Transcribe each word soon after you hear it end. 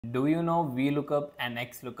Do you know VLOOKUP and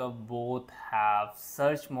Xlookup both have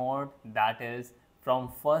search mode, that is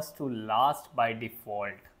from first to last by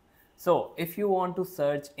default. So if you want to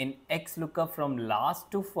search in Xlookup from last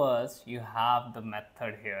to first, you have the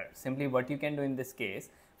method here. Simply what you can do in this case,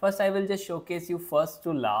 first I will just showcase you first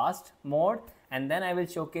to last mode, and then I will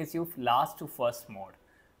showcase you last to first mode.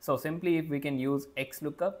 So simply if we can use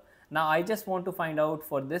Xlookup. Now I just want to find out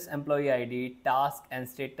for this employee ID, task and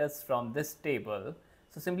status from this table.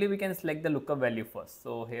 So simply we can select the lookup value first.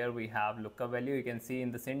 So here we have lookup value. You can see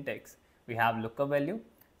in the syntax we have lookup value.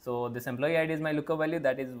 So this employee ID is my lookup value,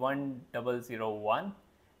 that is 1001.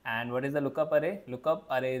 And what is the lookup array? Lookup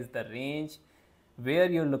array is the range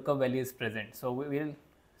where your lookup value is present. So we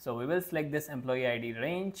will select this employee ID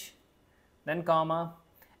range, then comma,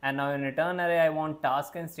 and now in return array I want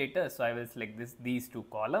task and status. So I will select these two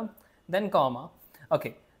column, then comma.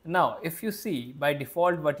 Okay. Now if you see by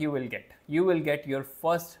default what you will get your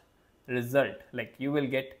first result, like you will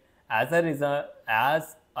get as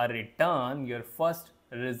a return your first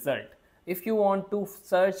result. If you want to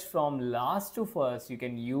search from last to first, you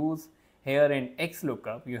can use here in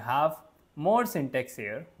Xlookup. You have more syntax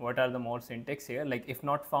here. What are the more syntax here? Like if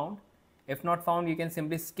not found you can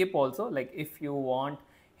simply skip also. Like if you want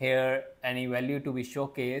here any value to be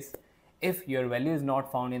showcased, if your value is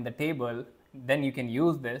not found in the table, then you can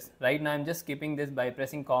use this. Right now I'm just skipping this by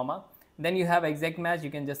pressing comma. Then you have exact match,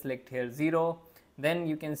 you can just select here 0. Then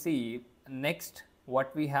you can see next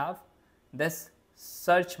what we have, this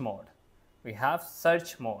search mode. We have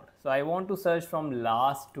search mode. So I want to search from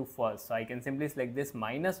last to first, so I can simply select this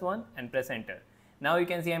 -1 and press enter. Now you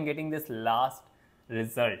can see I'm getting this last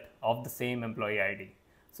result of the same employee ID.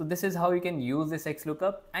 So this is how you can use this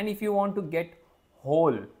Xlookup. And if you want to get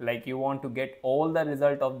whole, like you want to get all the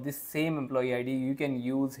result of this same employee ID, you can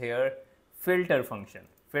use here filter function.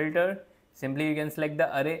 Filter, simply you can select the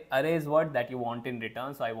array is what that you want in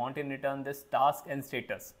return. So I want in return this task and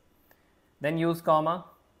status, then use comma,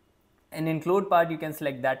 and include part you can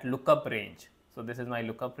select that lookup range. So this is my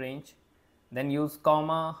lookup range, then use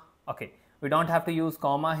comma. Okay, we don't have to use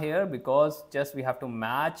comma here because just we have to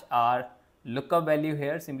match our lookup value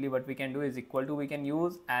here. Simply what we can do is equal to we can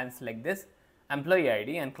use and select this employee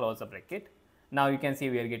ID and close the bracket. Now you can see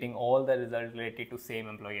we are getting all the results related to same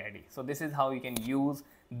employee ID. So this is how you can use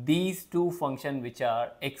these two functions, which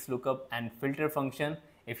are Xlookup and filter function.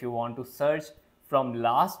 If you want to search from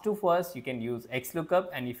last to first, you can use Xlookup,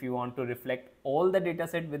 and if you want to reflect all the data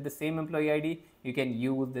set with the same employee ID, you can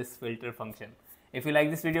use this filter function. If you like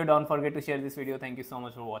this video, don't forget to share this video. Thank you so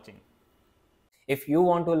much for watching. If you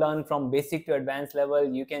want to learn from basic to advanced level,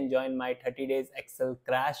 you can join my 30 days Excel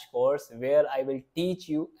crash course, where I will teach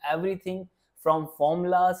you everything from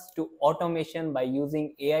formulas to automation by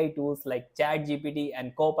using AI tools like ChatGPT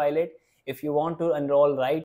and Copilot. If you want to enroll right